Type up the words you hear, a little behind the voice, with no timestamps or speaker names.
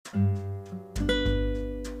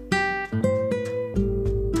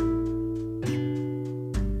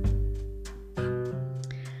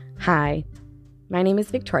Hi, my name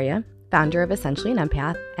is Victoria, founder of Essentially an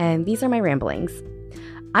Empath, and these are my ramblings.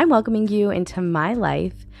 I'm welcoming you into my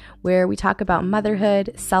life where we talk about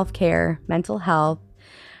motherhood, self-care, mental health,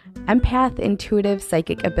 empath, intuitive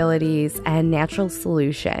psychic abilities, and natural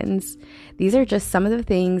solutions. These are just some of the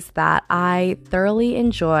things that I thoroughly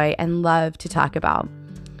enjoy and love to talk about.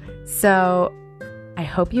 So I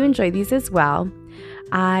hope you enjoy these as well.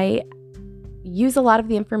 I use a lot of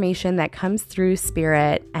the information that comes through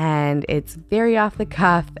Spirit, and it's very off the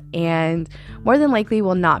cuff and more than likely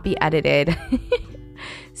will not be edited.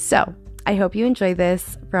 So I hope you enjoy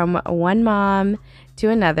this from one mom to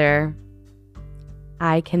another.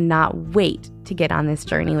 I cannot wait to get on this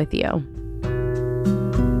journey with you.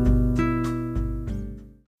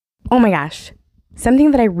 Oh my gosh.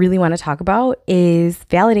 Something that I really want to talk about is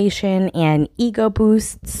validation and ego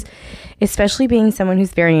boosts, especially being someone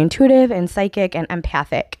who's very intuitive and psychic and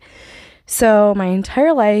empathic. So my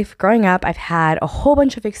entire life growing up, I've had a whole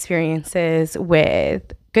bunch of experiences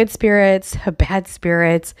with good spirits, bad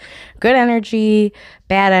spirits, good energy,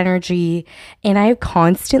 bad energy, and I've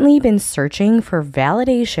constantly been searching for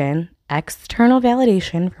validation, external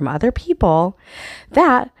validation from other people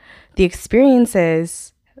that the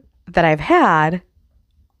experiences that I've had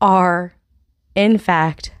are in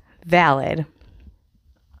fact valid.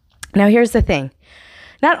 Now here's the thing.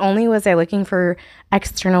 Not only was I looking for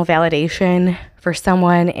external validation for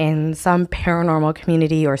someone in some paranormal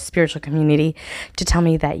community or spiritual community to tell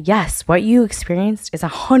me that yes, what you experienced is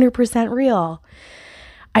 100% real.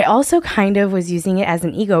 I also kind of was using it as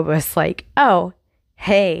an ego boost, like, oh,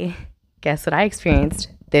 hey, guess what I experienced?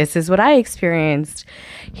 This is what I experienced.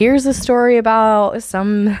 Here's a story about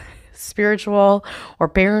some spiritual or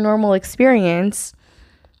paranormal experience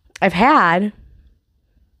I've had.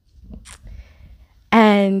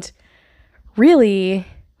 And really,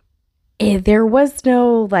 there was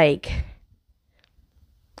no God,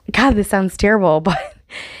 this sounds terrible, but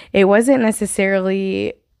it wasn't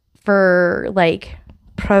necessarily for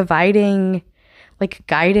providing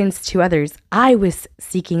guidance to others. I was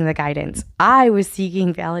seeking the guidance. I was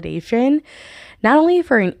seeking validation, not only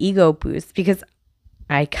for an ego boost, because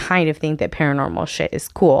I kind of think that paranormal shit is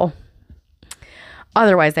cool.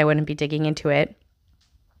 Otherwise, I wouldn't be digging into it.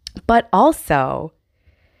 But also,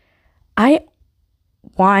 I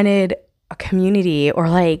wanted a community or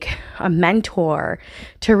a mentor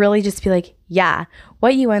to really just be like, yeah,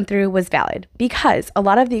 what you went through was valid. Because a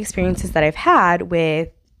lot of the experiences that I've had with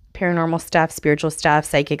paranormal stuff, spiritual stuff,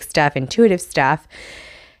 psychic stuff, intuitive stuff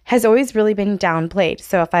has always really been downplayed.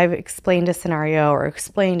 So if I've explained a scenario or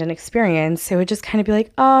explained an experience, it would just kind of be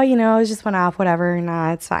like, oh, it just went off, whatever,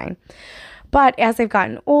 nah, it's fine. But as I've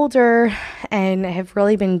gotten older and have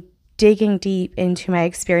really been digging deep into my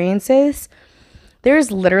experiences,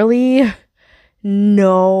 there's literally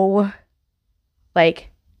no,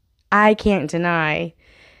 I can't deny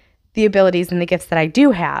the abilities and the gifts that I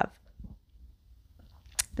do have.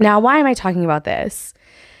 Now, why am I talking about this?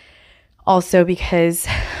 Also, because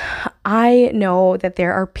I know that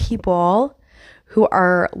there are people who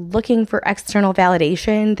are looking for external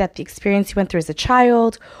validation that the experience you went through as a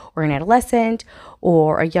child or an adolescent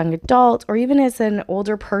or a young adult or even as an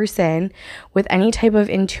older person with any type of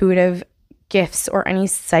intuitive gifts or any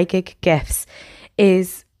psychic gifts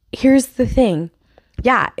is, here's the thing.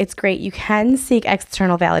 Yeah, it's great. You can seek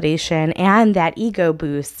external validation and that ego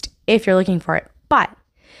boost if you're looking for it, but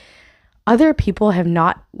other people have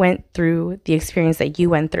not went through the experience that you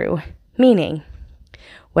went through, meaning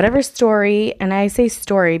whatever story, and I say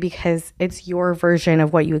story because it's your version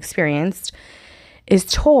of what you experienced, is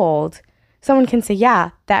told, someone can say,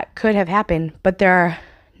 yeah, that could have happened, but they're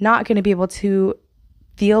not going to be able to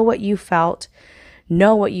feel what you felt,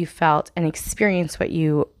 know what you felt, and experience what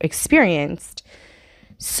you experienced.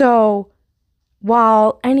 So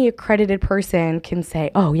while any accredited person can say,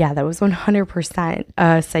 oh yeah, that was 100%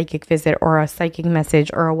 a psychic visit or a psychic message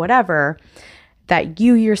or whatever that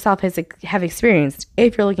you yourself have experienced,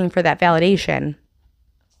 if you're looking for that validation,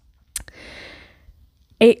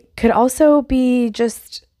 it could also be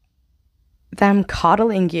just them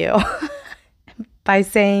coddling you by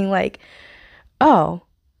saying oh,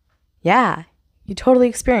 yeah, you totally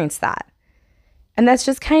experienced that. And that's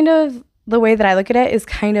just kind of the way that I look at it, is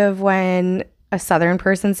kind of when a Southern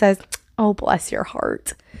person says, oh, bless your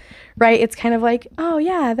heart, right? It's kind of like, oh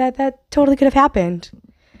yeah, that totally could have happened.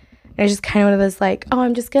 And it's just kind of one of those oh,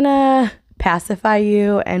 I'm just gonna pacify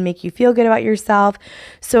you and make you feel good about yourself.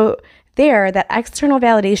 So that external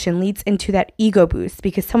validation leads into that ego boost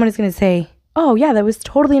because someone is going to say, oh yeah, that was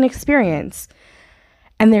totally an experience.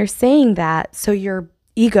 And they're saying that so your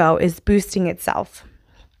ego is boosting itself.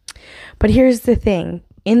 But here's the thing.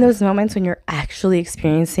 in those moments when you're actually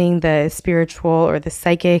experiencing the spiritual or the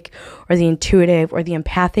psychic or the intuitive or the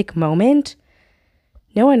empathic moment,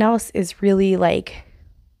 no one else is really like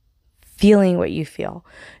feeling what you feel,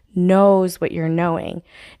 knows what you're knowing,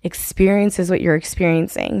 experiences what you're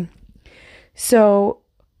experiencing. So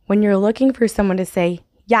when you're looking for someone to say,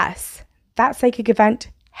 yes, that psychic event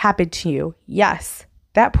happened to you. Yes,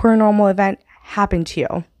 that paranormal event happened to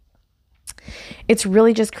you. It's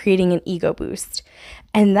really just creating an ego boost.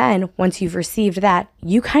 And then once you've received that,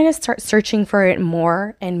 you kind of start searching for it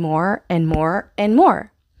more and more and more and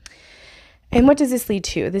more. And what does this lead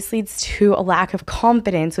to? This leads to a lack of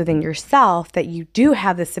confidence within yourself that you do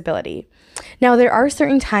have this ability. Now, there are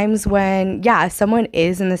certain times when, someone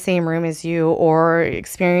is in the same room as you or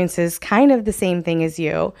experiences kind of the same thing as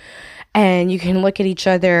you. And you can look at each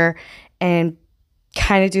other and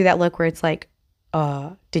kind of do that look where it's like,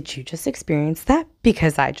 did you just experience that?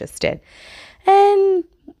 Because I just did. And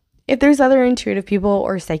if there's other intuitive people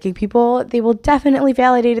or psychic people, they will definitely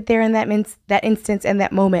validate it there in that instance and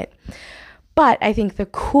that moment. But I think the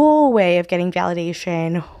cool way of getting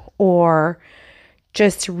validation or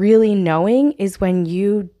just really knowing is when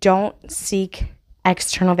you don't seek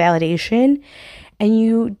external validation and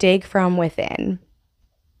you dig from within.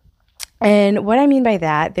 And what I mean by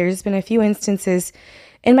that, there's been a few instances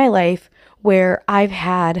in my life where I've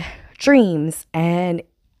had dreams and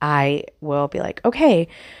I will be like, okay,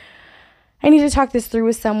 I need to talk this through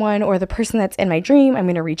with someone, or the person that's in my dream, I'm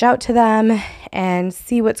going to reach out to them and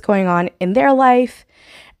see what's going on in their life.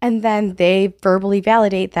 And then they verbally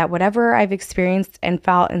validate that whatever I've experienced and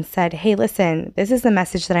felt and said, hey, listen, this is the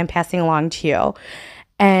message that I'm passing along to you.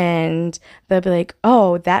 And they'll be like,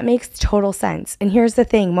 oh, that makes total sense. And here's the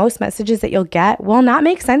thing, most messages that you'll get will not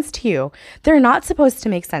make sense to you. They're not supposed to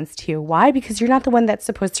make sense to you. Why? Because you're not the one that's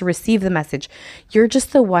supposed to receive the message. You're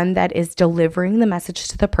just the one that is delivering the message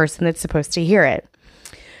to the person that's supposed to hear it.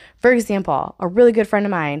 For example, a really good friend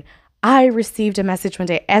of mine, I received a message one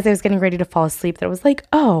day as I was getting ready to fall asleep that was like,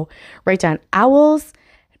 oh, write down owls,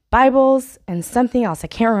 Bibles, and something else. I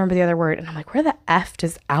can't remember the other word. And I'm like, where the F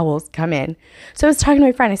does owls come in? So I was talking to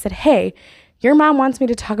my friend. I said, hey, your mom wants me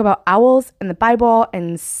to talk about owls and the Bible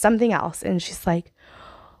and something else. And she's like,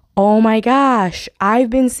 oh my gosh, I've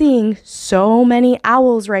been seeing so many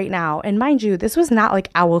owls right now. And mind you, this was not like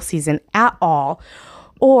owl season at all.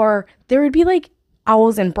 Or there would be like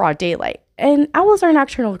owls in broad daylight. And owls are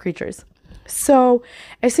nocturnal creatures. So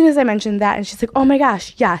as soon as I mentioned that, and she's like, oh my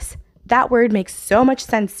gosh, yes, that word makes so much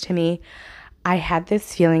sense to me. I had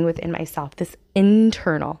this feeling within myself, this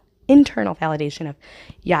internal validation of,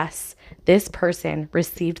 yes, this person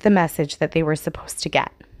received the message that they were supposed to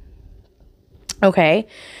get. Okay.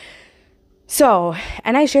 So,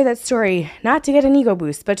 and I share that story not to get an ego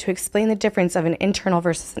boost, but to explain the difference of an internal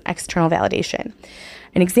versus an external validation.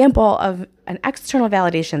 An example of an external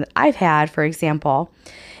validation that I've had, for example,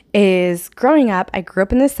 is growing up. I grew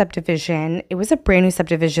up in this subdivision. It was a brand new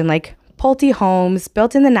subdivision, like Pulte homes,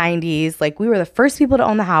 built in the 90s. Like, we were the first people to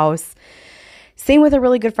own the house. Same with a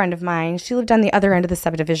really good friend of mine. She lived on the other end of the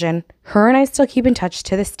subdivision. Her and I still keep in touch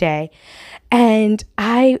to this day. And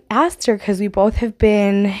I asked her, because we both have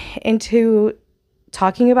been into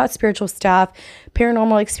talking about spiritual stuff,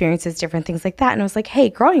 paranormal experiences, different things like that. And I was like, hey,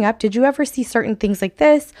 growing up, did you ever see certain things like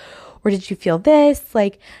this? Or did you feel this?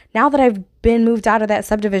 Like, now that I've been moved out of that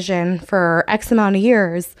subdivision for X amount of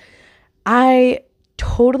years, I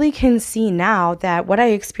totally can see now that what I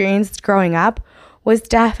experienced growing up was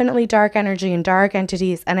definitely dark energy and dark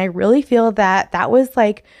entities. And I really feel that that was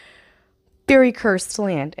like very cursed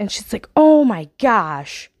land. And she's like, oh my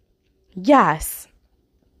gosh, yes,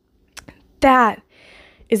 that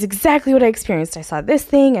is exactly what I experienced. I saw this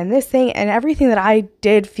thing and everything that I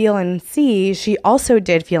did feel and see, she also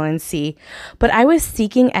did feel and see. But I was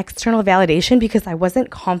seeking external validation because I wasn't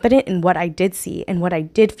confident in what I did see and what I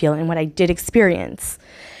did feel and what I did experience.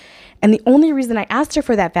 And the only reason I asked her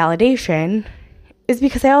for that validation is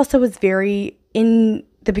because I also was very in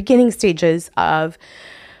the beginning stages of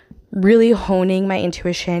really honing my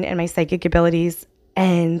intuition and my psychic abilities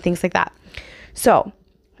and things like that. So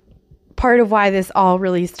part of why this all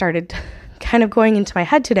really started kind of going into my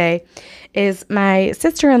head today is my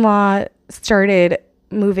sister-in-law started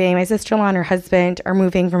moving. My sister-in-law and her husband are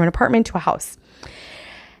moving from an apartment to a house.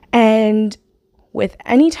 And with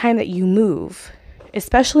any time that you move,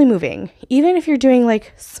 especially moving, even if you're doing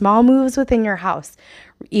like small moves within your house,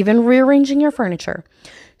 even rearranging your furniture.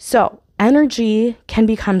 So energy can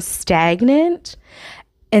become stagnant,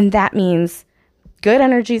 and that means good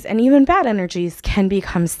energies and even bad energies can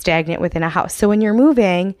become stagnant within a house. So when you're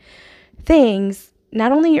moving things,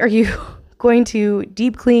 not only are you going to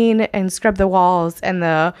deep clean and scrub the walls and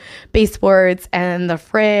the baseboards and the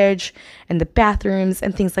fridge and the bathrooms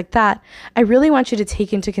and things like that, I really want you to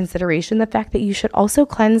take into consideration the fact that you should also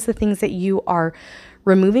cleanse the things that you are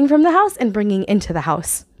removing from the house and bringing into the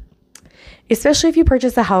house. Especially if you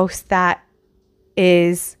purchase a house that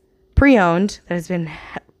is pre-owned, that has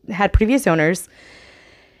had previous owners,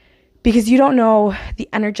 because you don't know the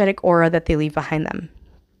energetic aura that they leave behind them.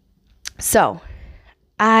 So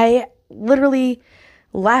I literally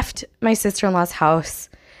left my sister-in-law's house.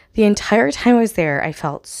 The entire time I was there, I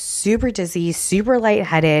felt super dizzy, super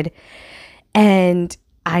lightheaded, and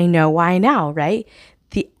I know why now, right?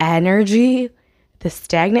 The energy, the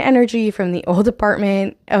stagnant energy from the old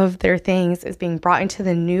apartment of their things is being brought into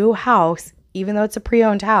the new house, even though it's a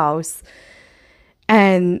pre-owned house,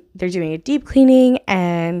 and they're doing a deep cleaning,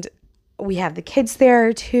 and we have the kids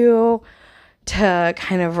there too to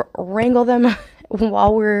kind of wrangle them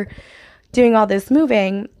while we're doing all this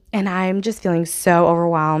moving. And I'm just feeling so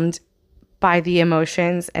overwhelmed by the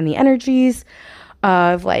emotions and the energies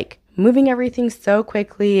of like moving everything so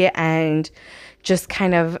quickly and just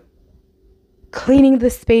kind of cleaning the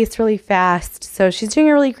space really fast. So she's doing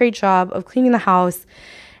a really great job of cleaning the house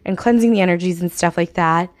and cleansing the energies and stuff like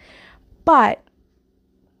that. But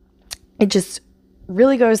it just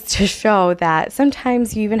really goes to show that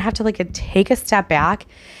sometimes you even have to like take a step back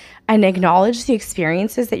and acknowledge the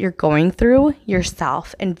experiences that you're going through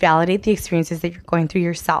yourself and validate the experiences that you're going through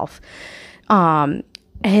yourself.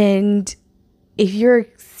 And if you're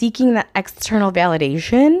seeking that external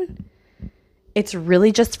validation, it's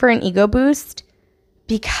really just for an ego boost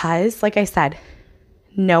because, like I said,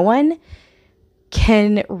 no one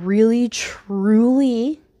can really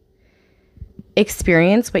truly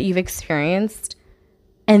experience what you've experienced.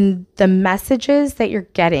 And the messages that you're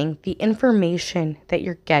getting, the information that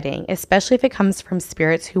you're getting, especially if it comes from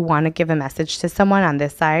spirits who want to give a message to someone on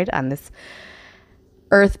this side, on this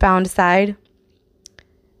earthbound side,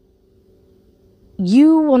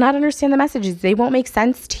 you will not understand the messages. They won't make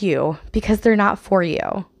sense to you because they're not for you.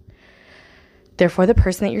 They're for the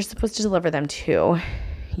person that you're supposed to deliver them to.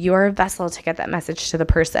 You are a vessel to get that message to the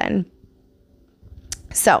person.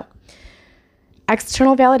 So,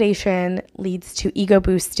 external validation leads to ego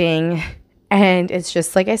boosting, and it's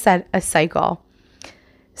just, like I said, a cycle.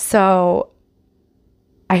 So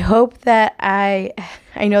I hope that I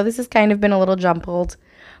know this has kind of been a little jumbled,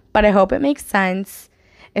 but I hope it makes sense,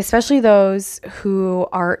 especially those who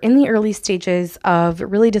are in the early stages of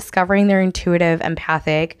really discovering their intuitive,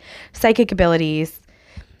 empathic, psychic abilities,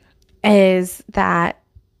 is that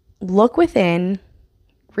look within,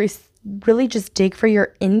 really just dig for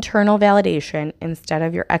your internal validation instead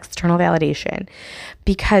of your external validation,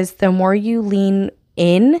 because the more you lean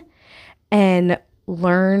in and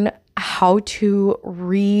learn how to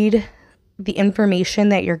read the information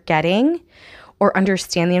that you're getting or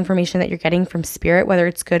understand the information that you're getting from spirit, whether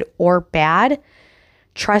it's good or bad,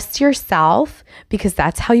 trust yourself, because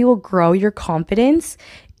that's how you will grow your confidence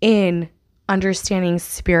in understanding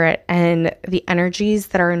spirit and the energies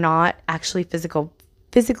that are not actually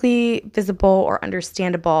physically visible or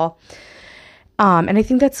understandable. And I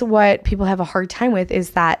think that's what people have a hard time with,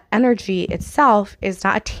 is that energy itself is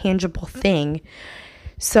not a tangible thing.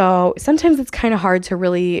 So sometimes it's kind of hard to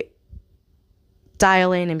really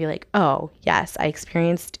dial in and be like, oh, yes, I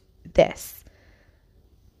experienced this.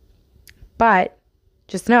 But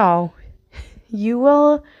just know, you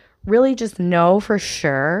will really just know for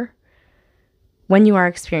sure when you are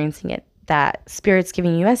experiencing it, that spirit's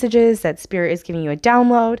giving you messages, that spirit is giving you a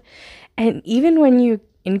download. And even when you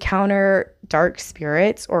encounter dark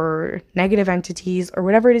spirits or negative entities or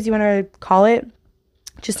whatever it is you want to call it,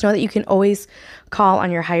 just know that you can always call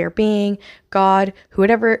on your higher being, God,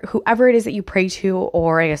 whoever it is that you pray to,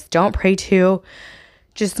 or I guess don't pray to.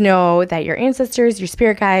 Just know that your ancestors, your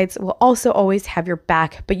spirit guides will also always have your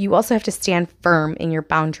back, but you also have to stand firm in your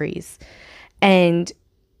boundaries. And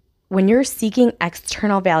when you're seeking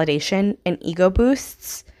external validation and ego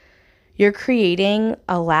boosts, you're creating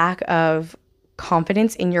a lack of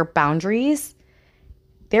confidence in your boundaries.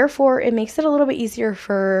 Therefore, it makes it a little bit easier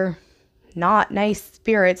for not nice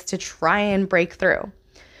spirits to try and break through.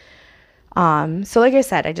 So like I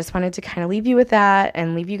said, I just wanted to kind of leave you with that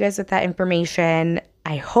and leave you guys with that information.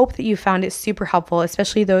 I hope that you found it super helpful,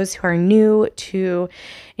 especially those who are new to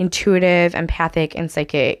intuitive, empathic, and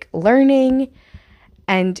psychic learning.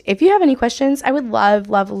 And if you have any questions, I would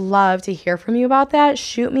love to hear from you about that.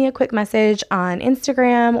 Shoot me a quick message on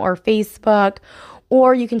Instagram or Facebook,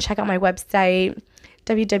 or you can check out my website,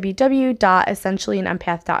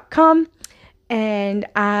 www.essentiallyanempath.com, and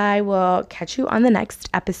I will catch you on the next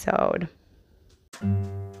episode.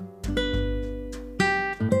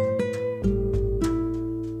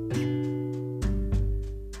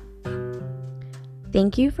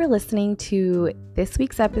 Thank you for listening to this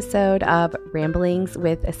week's episode of Ramblings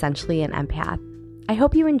with Essentially an Empath. I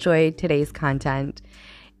hope you enjoyed today's content.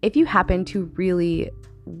 If you happen to really,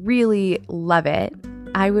 really love it,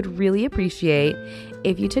 I would really appreciate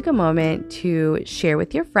if you took a moment to share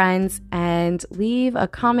with your friends and leave a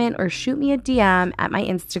comment or shoot me a DM at my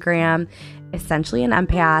Instagram, Essentially an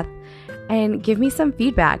Empath, and give me some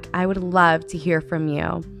feedback. I would love to hear from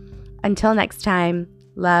you. Until next time,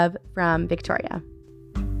 love from Victoria.